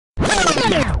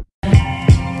Hello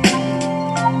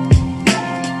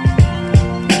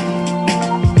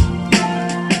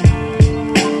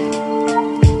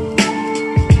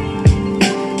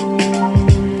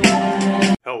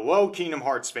Kingdom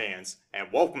Hearts fans,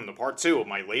 and welcome to part 2 of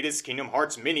my latest Kingdom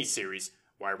Hearts mini-series,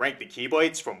 where I rank the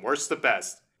Keyblades from worst to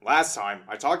best. Last time,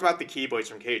 I talked about the Keyblades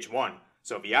from KH1,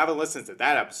 so if you haven't listened to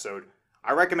that episode,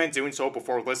 I recommend doing so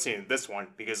before listening to this one,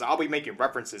 because I'll be making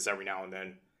references every now and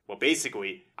then. Well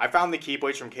basically, I found the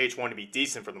Keyblades from KH1 to be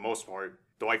decent for the most part,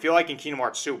 though I feel like in Kingdom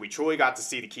Hearts 2 we truly got to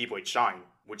see the Keyblade shine,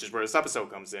 which is where this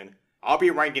episode comes in. I'll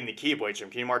be ranking the Keyblades from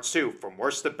Kingdom Hearts 2 from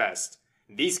worst to best.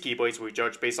 These Keyblades will be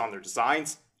judged based on their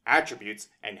designs, attributes,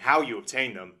 and how you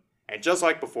obtain them. And just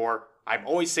like before, I'm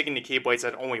only sticking to Keyblades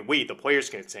that only we, the players,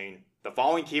 can obtain. The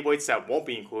following Keyblades that won't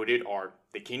be included are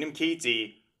the Kingdom Key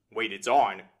D, Way to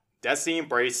Dawn, Destiny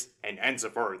Embrace, and Ends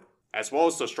of Earth, as well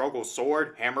as the Struggle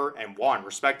Sword, Hammer, and Wand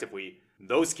respectively.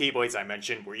 Those Keyblades I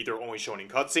mentioned were either only shown in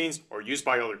cutscenes or used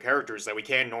by other characters that we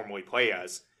can't normally play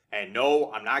as. And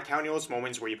no, I'm not counting those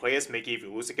moments where you play as Mickey if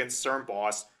you lose against a certain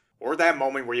boss, or that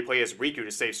moment where you play as Riku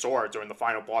to save Sora during the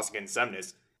final boss against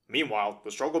Xemnas. Meanwhile,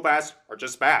 the struggle bats are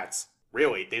just bats.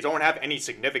 Really, they don't have any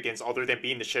significance other than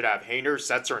beating the shit out of Hayner,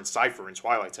 Setzer, and Cypher in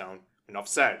Twilight Town. Enough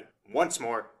said. Once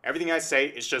more, everything I say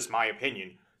is just my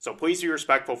opinion, so please be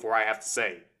respectful for what I have to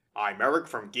say. I'm Eric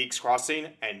from Geeks Crossing,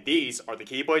 and these are the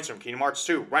Keyblades from Kingdom Hearts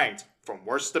 2 ranked from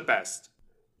worst to best.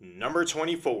 Number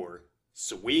 24.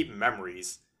 Sweet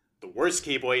Memories. The worst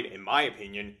Keyblade, in my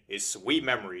opinion, is Sweet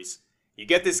Memories. You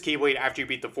get this Keyblade after you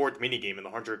beat the 4th minigame in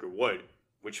the 100 Wood,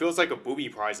 which feels like a booby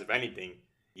prize if anything.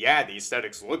 Yeah, the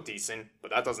aesthetics look decent,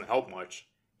 but that doesn't help much.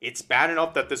 It's bad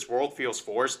enough that this world feels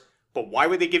forced, but why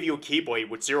would they give you a Keyblade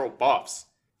with 0 buffs?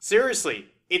 Seriously,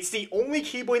 it's the only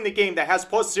Keyblade in the game that has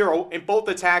 +0 in both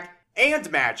attack and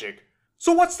magic.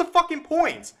 So what's the fucking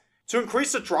point? To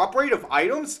increase the drop rate of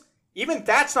items? Even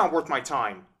that's not worth my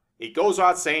time. It goes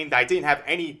without saying that I didn't have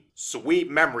any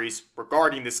sweet memories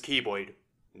regarding this Keyblade.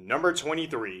 Number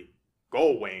 23.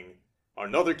 Gullwing.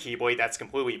 Another Keyblade that's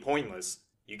completely pointless.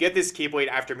 You get this Keyblade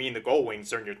after meeting the Gullwings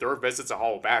during your 3rd visit to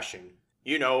Hollow Bastion.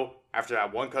 You know, after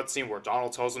that one cutscene where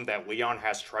Donald tells him that Leon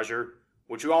has treasure,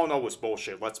 which we all know was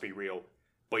bullshit, let's be real.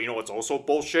 But you know what's also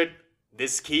bullshit?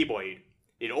 This Keyblade.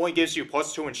 It only gives you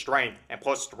 +2 in strength and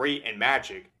 +3 in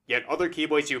magic, yet other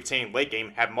Keyblades you obtain late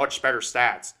game have much better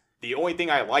stats. The only thing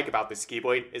I like about this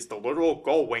Keyblade is the literal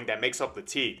Gullwing that makes up the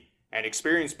teeth, and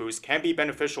experience boost can be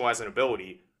beneficial as an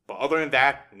ability, but other than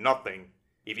that, nothing.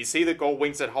 If you see the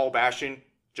Gullwings at Hollow Bastion,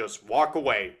 just walk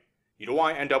away. You don't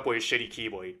want to end up with a shitty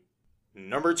Keyblade.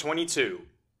 Number 22.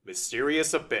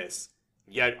 Mysterious Abyss.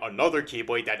 Yet another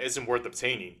Keyblade that isn't worth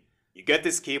obtaining. You get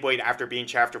this Keyblade after being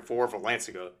Chapter 4 of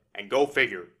Atlantica, and go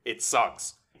figure, it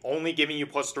sucks. Only giving you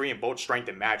 +3 in both strength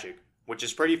and magic, which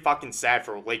is pretty fucking sad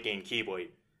for a late game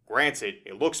Keyblade. Granted,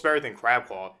 it looks better than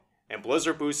Crabclaw, and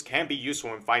Blizzard Boost can be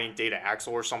useful in fighting Data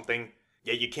Axel or something,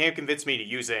 yet you can't convince me to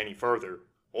use it any further.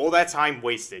 All that time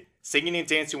wasted, singing and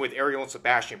dancing with Ariel and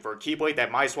Sebastian for a Keyblade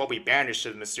that might as well be banished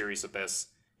to the Mysterious Abyss,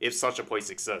 if such a place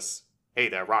exists. Hey,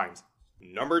 that rhymes.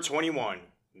 Number 21.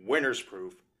 Winner's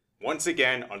Proof. Once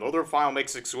again, another Final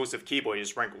Mix exclusive Keyblade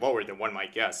is ranked lower than one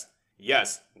might guess.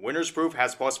 Yes, Winner's Proof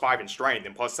has +5 in strength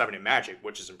and +7 in magic,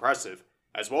 which is impressive,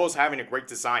 as well as having a great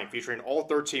design featuring all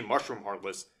 13 Mushroom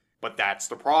Heartless. But that's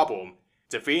the problem.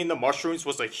 Defeating the Mushrooms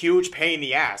was a huge pain in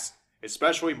the ass,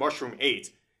 especially Mushroom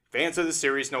 8. Fans of the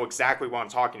series know exactly what I'm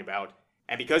talking about,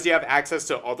 and because you have access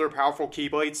to other powerful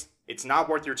Keyblades, it's not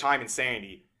worth your time and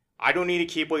sanity. I don't need a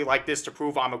Keyblade like this to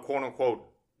prove I'm a quote-unquote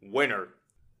winner.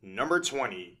 Number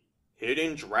 20.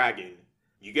 Hidden Dragon.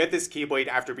 You get this Keyblade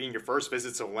after being your first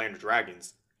visit to the Land of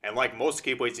Dragons, and like most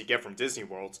Keyblades you get from Disney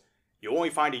Worlds, you only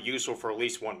find it useful for at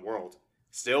least one world.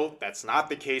 Still, that's not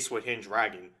the case with Hidden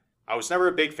Dragon. I was never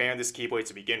a big fan of this Keyblade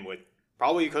to begin with,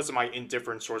 probably because of my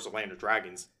indifference towards the Land of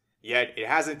Dragons. Yet, it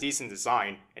has a decent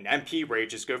design, and MP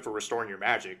Rage is good for restoring your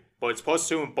magic, but its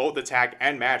 +2 in both attack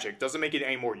and magic doesn't make it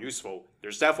any more useful.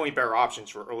 There's definitely better options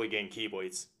for early game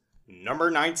Keyblades. Number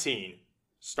 19.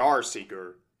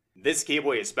 Starseeker. This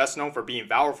Keyblade is best known for being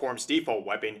Valor Form's default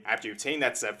weapon after you obtain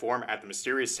that set form at the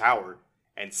Mysterious Tower,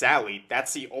 and sadly,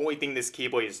 that's the only thing this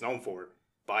Keyblade is known for.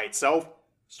 By itself,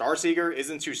 Starseeker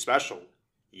isn't too special.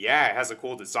 Yeah, it has a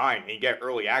cool design and you get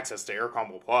early access to Air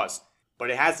Combo Plus, but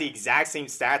it has the exact same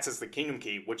stats as the Kingdom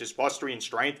Key, which is +3 in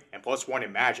strength and +1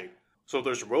 in magic, so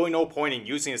there's really no point in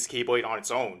using this Keyblade on its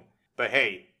own. But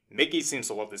hey, Mickey seems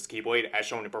to love this Keyblade as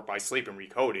shown in Birth by Sleep and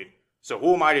Recoded, so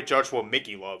who am I to judge what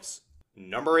Mickey loves?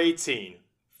 Number 18.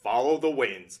 Follow the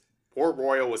Winds. Port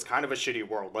Royal was kind of a shitty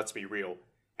world, let's be real,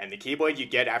 and the Keyblade you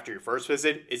get after your first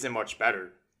visit isn't much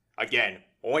better. Again,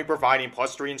 only providing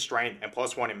plus 3 in strength and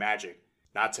plus 1 in magic,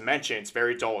 not to mention its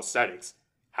very dull aesthetics.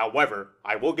 However,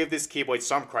 I will give this Keyblade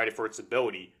some credit for its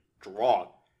ability, Draw,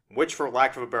 which for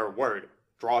lack of a better word,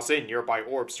 draws in nearby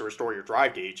orbs to restore your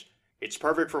drive gauge. It's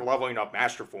perfect for leveling up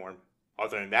Master Form.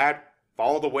 Other than that,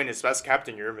 Follow the Wind is best kept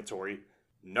in your inventory.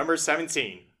 Number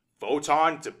 17,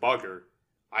 Photon Debugger.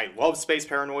 I love Space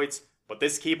Paranoids, but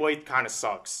this Keyblade kinda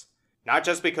sucks. Not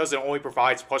just because it only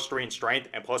provides plus 3 in strength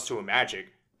and plus 2 in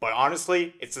magic, but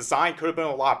honestly, its design could have been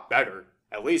a lot better.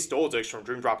 At least Doldix from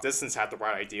Dream Drop Distance had the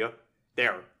right idea.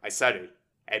 There, I said it.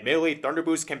 Admittedly, Thunder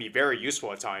Boost can be very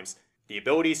useful at times. The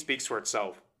ability speaks for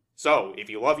itself. So, if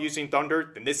you love using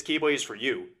Thunder, then this Keyblade is for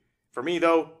you. For me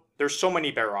though, there's so many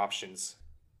better options.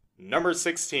 Number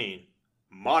 16,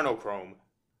 Monochrome.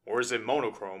 Or is it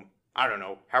Monochrome? I don't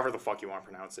know, however the fuck you want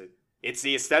to pronounce it. It's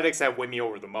the aesthetics that win me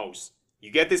over the most. You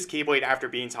get this Keyblade after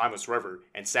beating Timeless River,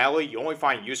 and sadly, you only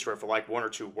find use for it for like 1 or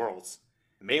 2 worlds.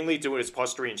 Mainly due to its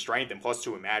plus 3 in strength and plus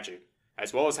 2 in magic,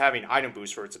 as well as having item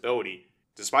boost for its ability.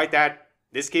 Despite that,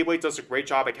 this Keyblade does a great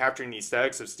job at capturing the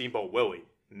aesthetics of Steamboat Willie,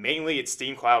 mainly its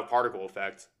Steam Cloud particle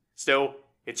effect. Still,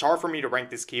 it's hard for me to rank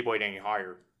this Keyblade any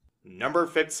higher. Number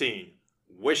 15,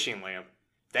 Wishing Lamp.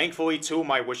 Thankfully, 2 of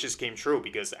my wishes came true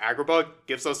because Agrabah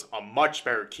gives us a much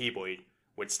better Keyblade,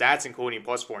 with stats including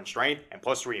plus 4 in strength and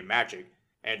plus 3 in magic,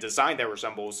 and a design that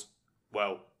resembles,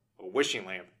 well, a wishing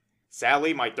lamp.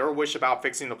 Sadly, my third wish about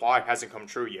fixing the plot hasn't come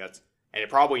true yet, and it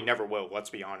probably never will, let's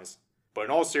be honest. But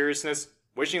in all seriousness,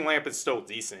 Wishing Lamp is still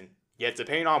decent, yet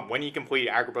depending on when you complete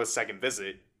Agrabah's second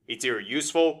visit, it's either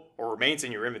useful or remains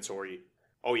in your inventory.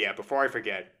 Oh yeah, before I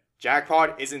forget,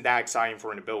 Jackpot isn't that exciting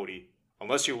for an ability,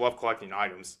 unless you love collecting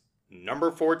items. Number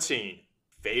 14,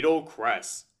 Fatal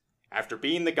Crest. After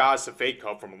being the goddess of Fate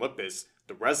Cup from Olympus,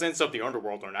 the residents of the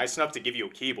underworld are nice enough to give you a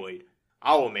Keyblade.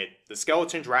 I'll admit, the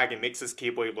Skeleton Dragon makes this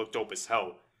Keyblade look dope as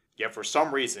hell, yet for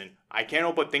some reason, I can't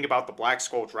help but think about the Black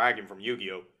Skull Dragon from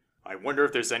Yu-Gi-Oh! I wonder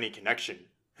if there's any connection.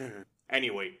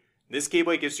 Anyway, this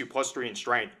Keyblade gives you plus 3 in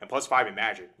strength and plus 5 in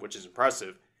magic, which is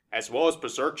impressive, as well as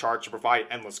Berserk Charge to provide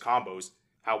endless combos.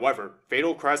 However,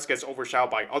 Fatal Crest gets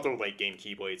overshadowed by other late game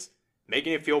Keyblades,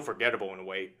 making it feel forgettable in a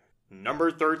way.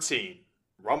 Number 13,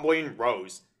 Rumbling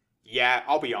Rose. Yeah,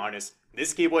 I'll be honest,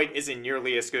 this Keyblade isn't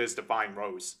nearly as good as Divine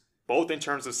Rose, both in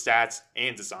terms of stats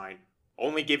and design,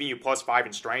 only giving you plus 5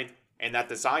 in strength, and that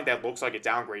design that looks like a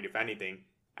downgrade if anything.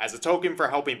 As a token for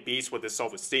helping Beast with his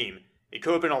self-esteem, it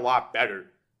could have been a lot better.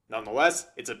 Nonetheless,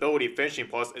 its ability Finishing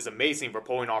Plus is amazing for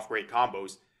pulling off great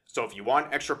combos, so if you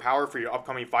want extra power for your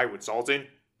upcoming fight with Zoltan,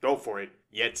 go for it,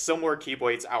 yet similar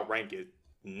Keyblades outrank it.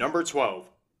 Number 12,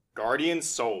 Guardian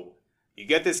Soul. You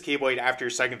get this Keyblade after your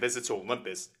second visit to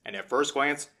Olympus, and at first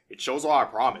glance, it shows a lot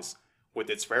of promise, with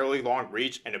its fairly long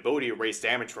reach and ability to raise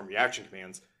damage from reaction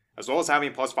commands, as well as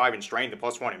having plus 5 in strength and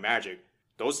plus 1 in magic.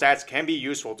 Those stats can be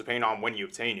useful depending on when you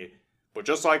obtain it, but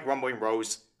just like Rumbling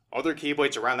Rose, other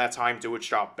Keyblades around that time do its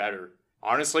job better.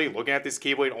 Honestly, looking at this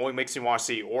Keyblade only makes me want to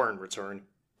see Orin return.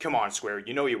 Come on Square,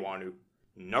 you know you want to.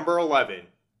 Number 11,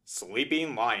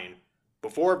 Sleeping Lion.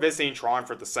 Before visiting Tron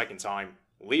for the second time,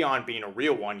 Leon being a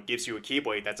real one gives you a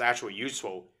Keyblade that's actually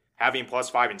useful, having plus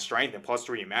 5 in strength and plus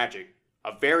 3 in magic.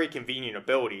 A very convenient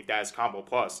ability that has combo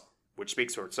plus, which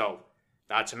speaks for itself.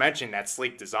 Not to mention that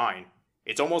sleek design.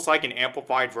 It's almost like an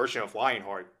amplified version of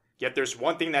Lionheart, yet there's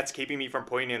one thing that's keeping me from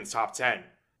putting it in the top 10.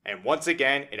 And once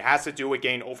again, it has to do with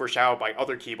getting overshadowed by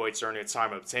other Keyblades during its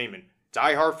time of obtainment.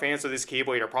 Die-hard fans of this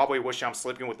Keyblade are probably wishing I'm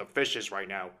sleeping with the fishes right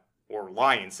now. Or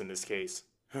lions in this case.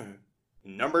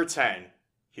 Number 10,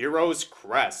 Hero's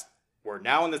Crest. We're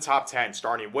now in the top 10,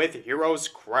 starting with Hero's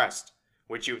Crest,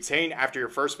 which you obtain after your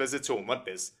first visit to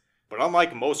Olympus. But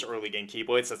unlike most early game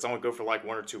Keyblades that's only good for like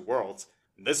 1 or 2 worlds,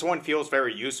 this one feels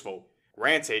very useful.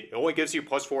 Granted, it only gives you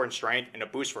plus 4 in strength and a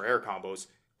boost for air combos.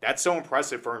 That's so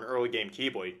impressive for an early game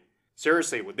Keyblade.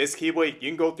 Seriously, with this Keyblade, you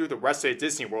can go through the rest of the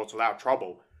Disney worlds without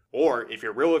trouble. Or, if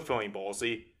you're really feeling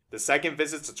ballsy, the second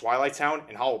visits to Twilight Town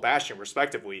and Hollow Bastion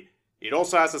respectively. It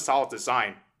also has a solid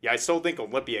design, yet I still think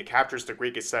Olympia captures the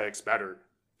Greek aesthetics better.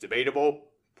 Debatable?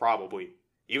 Probably.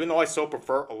 Even though I still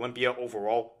prefer Olympia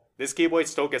overall, this Keyblade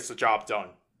still gets the job done.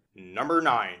 Number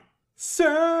 9.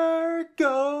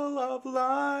 Circle of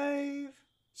Life.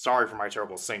 Sorry for my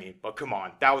terrible singing, but come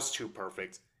on, that was too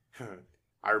perfect.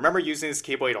 I remember using this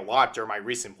Keyblade a lot during my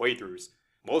recent playthroughs,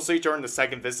 mostly during the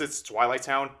second visits to Twilight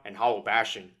Town and Hollow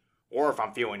Bastion, or if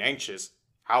I'm feeling anxious,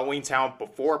 Halloween Town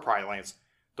before Pride Lands,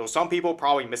 though some people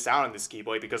probably miss out on this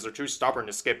Keyblade because they're too stubborn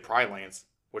to skip Pride Lands,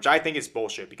 which I think is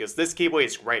bullshit because this Keyblade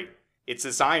is great. Its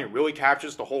design really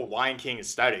captures the whole Lion King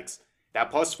aesthetics. That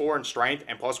plus 4 in strength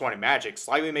and plus 1 in magic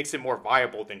slightly makes it more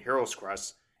viable than Hero's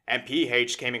Crest, and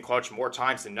PH came in clutch more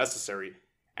times than necessary,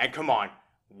 And come on,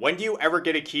 when do you ever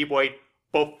get a Keyblade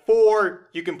before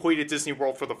you complete a Disney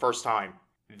World for the first time?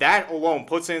 That alone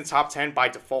puts it in the top 10 by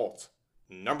default.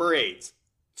 Number 8.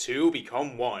 2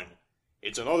 Become 1.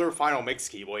 It's another final mix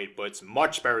Keyblade, but it's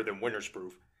much better than Winner's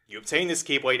Proof. You obtain this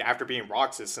Keyblade after being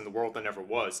Roxas in the world that never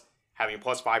was, having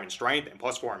plus 5 in strength and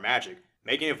plus 4 in magic,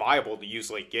 making it viable to use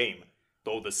late game.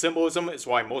 Though the symbolism is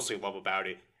what I mostly love about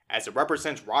it, as it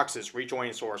represents Roxas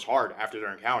rejoining Sora's heart after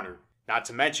their encounter. Not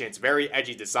to mention its very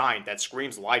edgy design that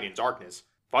screams light and darkness.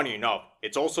 Funny enough,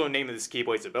 it's also the name of this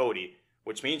Keyblade's ability,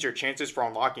 which means your chances for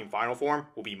unlocking Final Form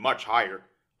will be much higher.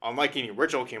 Unlike in the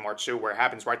original Kingdom Hearts 2 where it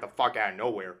happens right the fuck out of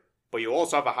nowhere. But you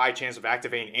also have a high chance of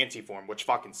activating Anti-Form, which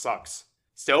fucking sucks.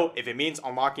 Still, if it means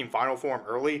unlocking Final Form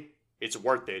early, it's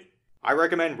worth it. I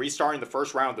recommend restarting the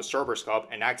first round of the Cerberus Cup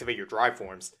and activate your Drive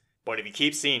Forms. But if you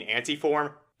keep seeing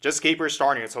Anti-Form, just keep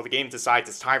restarting until the game decides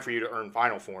it's time for you to earn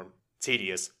Final Form.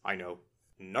 Tedious, I know.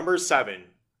 Number 7.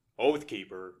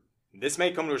 Oathkeeper. This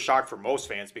may come to a shock for most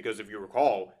fans because if you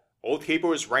recall, Oathkeeper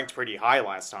was ranked pretty high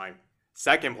last time.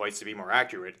 Second place to be more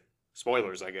accurate.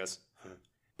 Spoilers, I guess.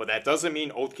 But that doesn't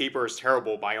mean Oathkeeper is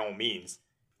terrible by all means.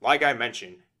 Like I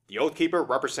mentioned, the Oathkeeper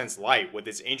represents light with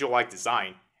its angel-like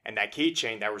design, and that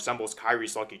keychain that resembles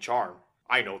Kyrie's lucky charm.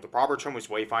 I know, the proper term was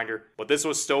Wayfinder, but this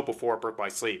was still before Birth by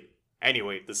Sleep.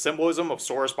 Anyway, the symbolism of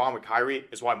Sora's bond with Kyrie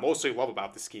is what I mostly love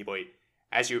about this Keyblade,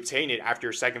 as you obtain it after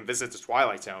your second visit to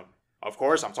Twilight Town. Of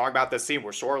course, I'm talking about the scene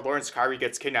where Sora learns Kyrie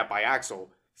gets kidnapped by Axel.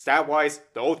 Stat-wise,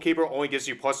 the Oathkeeper only gives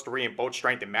you plus 3 in both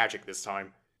strength and magic this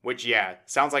time. Which yeah,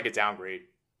 sounds like a downgrade.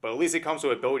 But at least it comes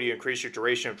with the ability to increase your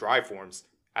duration of Drive Forms.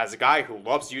 As a guy who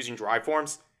loves using Drive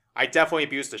Forms, I definitely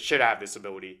abused the shit out of this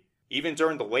ability. Even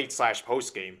during the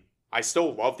late/post game. I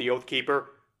still love the Oathkeeper,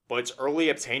 but its early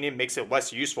obtaining makes it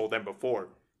less useful than before,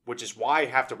 which is why I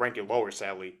have to rank it lower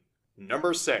sadly.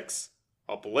 Number 6.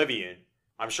 Oblivion.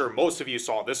 I'm sure most of you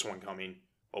saw this one coming.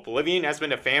 Oblivion has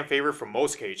been a fan favorite for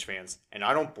most Cage fans, and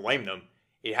I don't blame them.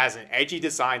 It has an edgy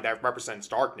design that represents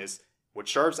darkness,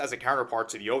 which serves as a counterpart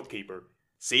to the Oathkeeper.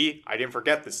 See, I didn't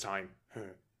forget this time.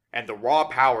 And the raw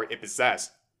power it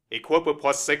possessed, equipped with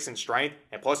plus 6 in strength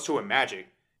and plus 2 in magic.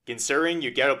 Considering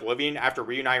you get Oblivion after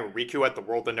reuniting with Riku at the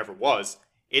world that never was,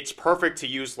 it's perfect to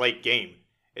use late game,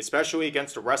 especially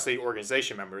against the rest of the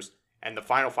organization members, and the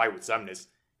final fight with Xemnas,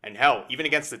 and hell, even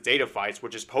against the data fights,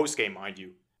 which is post-game mind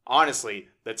you. Honestly,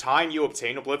 the time you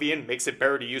obtain Oblivion makes it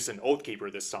better to use an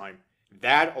Oathkeeper this time.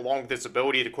 That, along with its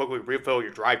ability to quickly refill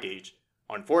your drive gauge.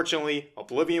 Unfortunately,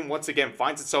 Oblivion once again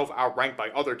finds itself outranked by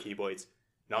other Keyblades.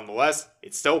 Nonetheless,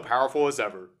 it's still powerful as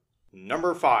ever.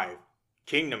 Number 5.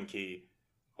 Kingdom Key.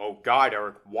 Oh god,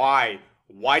 Eric, why?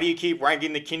 Why do you keep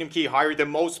ranking the Kingdom Key higher than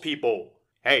most people?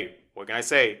 Hey, what can I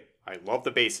say? I love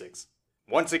the basics.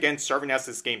 Once again serving as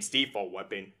this game's default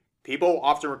weapon, people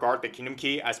often regard the Kingdom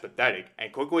Key as pathetic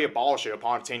and quickly abolish it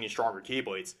upon obtaining stronger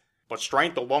Keyblades. But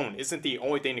strength alone isn't the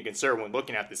only thing to consider when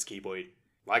looking at this Keyblade.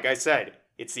 Like I said,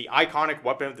 it's the iconic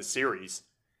weapon of the series.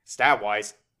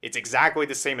 Stat-wise, it's exactly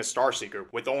the same as Starseeker,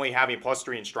 with only having plus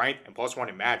 3 in strength and plus 1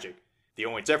 in magic. The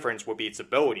only difference would be its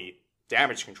ability,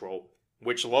 damage control,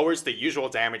 which lowers the usual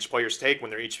damage players take when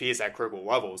their HP is at critical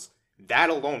levels. That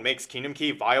alone makes Kingdom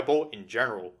Key viable in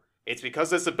general. It's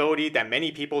because of this ability that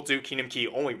many people do Kingdom Key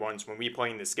only runs when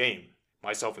replaying this game,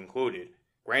 myself included.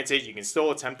 Granted, you can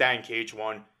still attempt that in Cage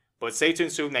 1, but it's safe to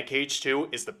assume that Cage 2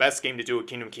 is the best game to do a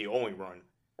Kingdom Key only run.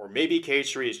 Or maybe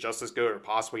Cage 3 is just as good or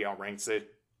possibly outranks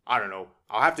it. I don't know,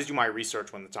 I'll have to do my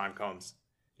research when the time comes.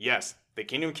 Yes, the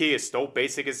Kingdom Key is still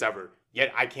basic as ever,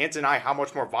 yet I can't deny how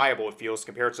much more viable it feels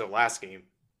compared to the last game.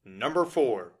 Number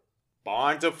 4.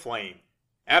 Bond of Flame.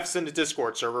 F's in the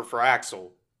Discord server for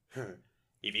Axel.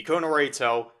 If you couldn't already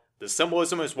tell, the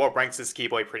symbolism is what ranks this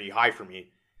Keyblade pretty high for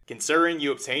me, considering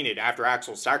you obtain it after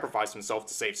Axel sacrificed himself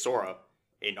to save Sora.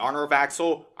 In honor of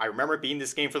Axel, I remember beating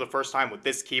this game for the first time with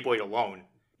this Keyblade alone,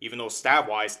 even though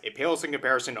stat-wise, it pales in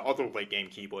comparison to other late-game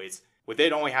Keyblades, with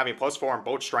it only having plus 4 in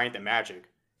both strength and magic.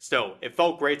 Still, it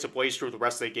felt great to blaze through the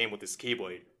rest of the game with this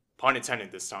Keyblade. Pun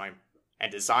intended this time.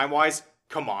 And design-wise,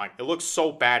 come on, it looks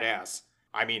so badass.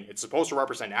 I mean, it's supposed to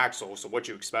represent Axel, so what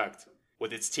you expect?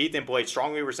 With its teeth and blade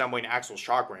strongly resembling Axel's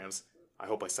chakrams. I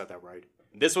hope I said that right.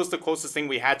 This was the closest thing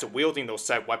we had to wielding those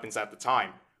said weapons at the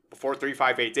time, before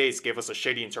 358 Days gave us a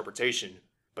shitty interpretation.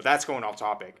 But that's going off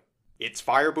topic. Its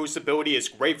Fire Boost ability is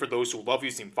great for those who love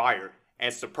using fire, and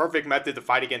it's the perfect method to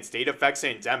fight against data effects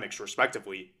and endemics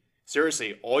respectively.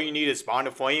 Seriously, all you need is Bond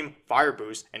of Flame, Fire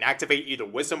Boost, and activate either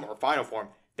Wisdom or Final Form,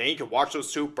 then you can watch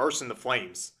those two burst into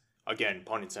flames. Again,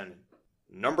 pun intended.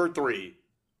 Number 3.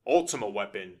 Ultima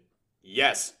Weapon.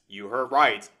 Yes, you heard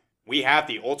right. We have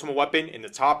the Ultima Weapon in the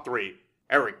top 3.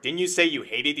 Eric, didn't you say you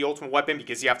hated the Ultima Weapon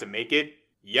because you have to make it?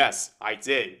 Yes, I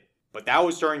did. But that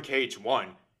was during KH1.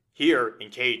 Here, in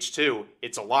KH2,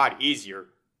 it's a lot easier.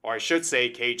 Or I should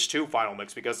say KH2 Final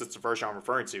Mix because it's the version I'm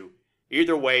referring to.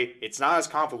 Either way, it's not as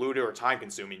convoluted or time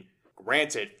consuming.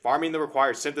 Granted, farming the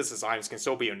required synthesis items can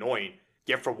still be annoying,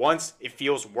 yet for once, it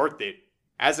feels worth it.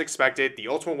 As expected, the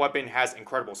ultimate weapon has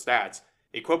incredible stats,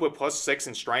 equipped with plus 6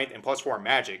 in strength and plus 4 in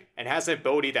magic, and has an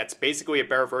ability that's basically a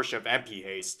better version of MP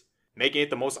haste, making it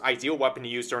the most ideal weapon to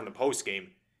use during the post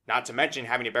game, not to mention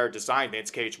having a better design than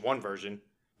its KH1 version,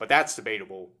 but that's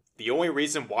debatable. The only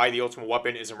reason why the ultimate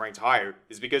weapon isn't ranked higher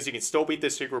is because you can still beat the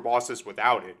secret bosses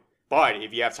without it, but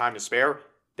if you have time to spare,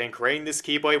 then creating this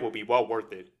Keyblade will be well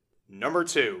worth it. Number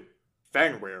 2.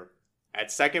 Fenrir.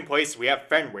 At second place, we have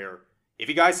Fenrir. If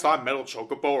you guys thought Metal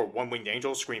Chocobo or One-Winged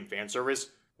Angel screamed fanservice,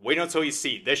 wait until you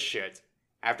see this shit.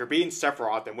 After beating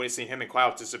Sephiroth and witnessing him and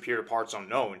Cloud disappear to parts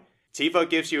unknown, Tifa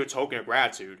gives you a token of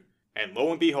gratitude, and lo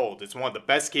and behold, it's one of the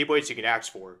best Keyblades you can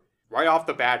ask for. Right off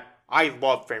the bat, I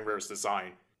love Fenrir's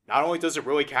design. Not only does it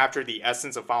really capture the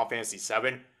essence of Final Fantasy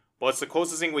VII, but it's the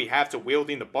closest thing we have to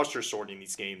wielding the Buster Sword in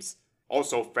these games.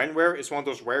 Also, Fenrir is one of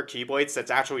those rare Keyblades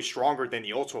that's actually stronger than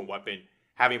the ultimate weapon,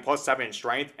 having plus 7 in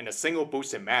strength and a single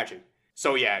boost in magic.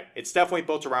 So yeah, it's definitely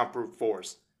built around brute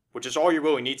force, which is all you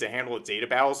really need to handle the data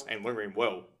battles and Lingering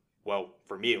Will. Well,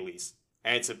 for me at least.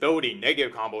 And its ability,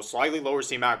 Negative Combo, slightly lowers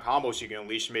the amount of combos you can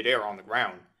unleash midair on the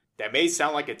ground. That may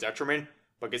sound like a detriment,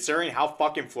 but considering how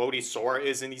fucking floaty Sora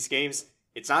is in these games,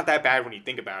 it's not that bad when you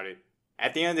think about it.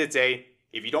 At the end of the day,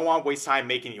 if you don't want to waste time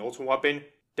making the ultimate weapon,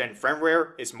 then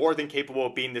Fenrir is more than capable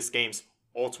of being this game's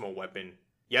ultimate weapon.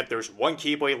 Yet there's one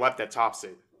Keyblade left that tops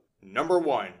it. Number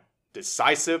 1.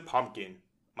 Decisive Pumpkin.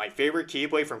 My favorite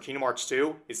Keyblade from Kingdom Hearts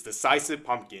 2 is Decisive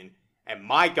Pumpkin, and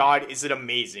my god is it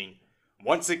amazing.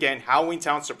 Once again, Halloween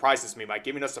Town surprises me by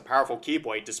giving us a powerful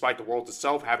Keyblade despite the world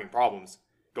itself having problems.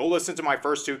 Go listen to my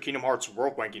first 2 Kingdom Hearts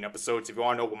World Ranking episodes if you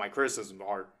want to know what my criticisms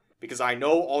are, because I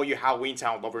know all you Halloween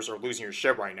Town lovers are losing your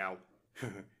shit right now.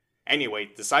 Anyway,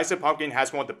 Decisive Pumpkin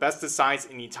has one of the best designs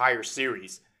in the entire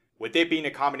series, with it being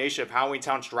a combination of Halloween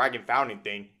Town's Dragon Fountain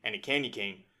thing and a Candy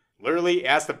Cane. Literally, it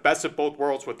has the best of both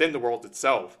worlds within the world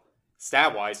itself.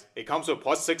 Stat-wise, it comes with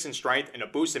plus 6 in strength and a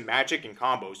boost in magic and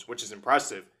combos, which is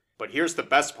impressive. But here's the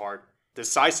best part.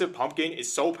 Decisive Pumpkin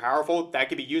is so powerful that it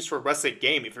can be used for the rest of the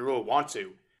game if you really want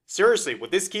to. Seriously, with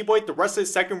this Keyblade, the rest of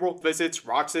the second world visits,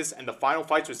 Roxas, and the final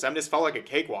fights with Xemnas felt like a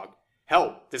cakewalk.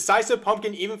 Hell, Decisive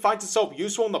Pumpkin even finds itself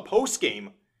useful in the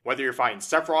post-game. Whether you're fighting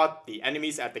Sephiroth, the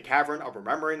enemies at the Cavern of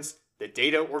Remembrance, the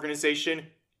Data Organization,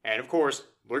 and of course,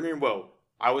 Lingering Will,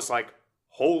 I was like,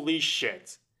 holy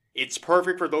shit. It's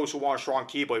perfect for those who want a strong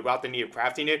Keyblade without the need of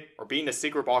crafting it or being a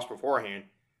secret boss beforehand.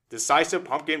 Decisive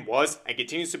Pumpkin was and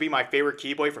continues to be my favorite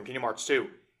Keyblade from Kingdom Hearts 2,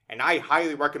 and I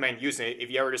highly recommend using it if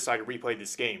you ever decide to replay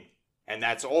this game. And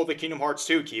that's all the Kingdom Hearts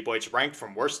 2 Keyblades ranked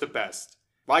from worst to best.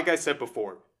 Like I said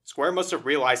before, Square must have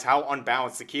realized how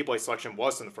unbalanced the Keyblade selection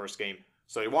was in the first game,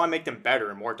 so they want to make them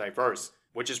better and more diverse,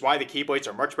 which is why the Keyblades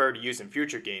are much better to use in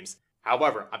future games.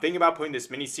 However, I'm thinking about putting this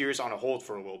mini-series on a hold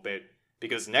for a little bit,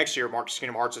 because next year marks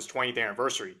Kingdom Hearts' 20th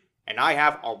anniversary, and I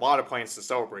have a lot of plans to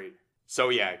celebrate. So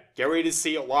yeah, get ready to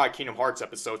see a lot of Kingdom Hearts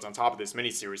episodes on top of this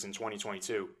mini-series in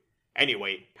 2022.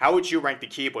 Anyway, how would you rank the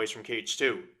Keyblades from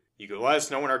KH2? You can let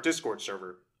us know in our Discord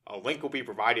server. A link will be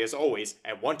provided as always,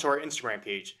 and one to our Instagram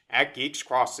page,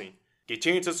 @GeeksCrossing.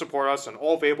 Continue to support us on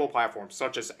all available platforms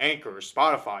such as Anchor,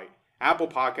 Spotify, Apple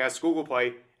Podcasts, Google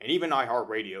Play, and even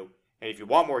iHeartRadio. And if you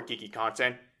want more geeky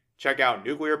content, check out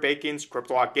Nuclear Bacon's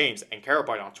Cryptolock Games and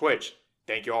Carabyte on Twitch.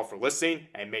 Thank you all for listening,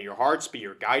 and may your hearts be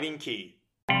your guiding key.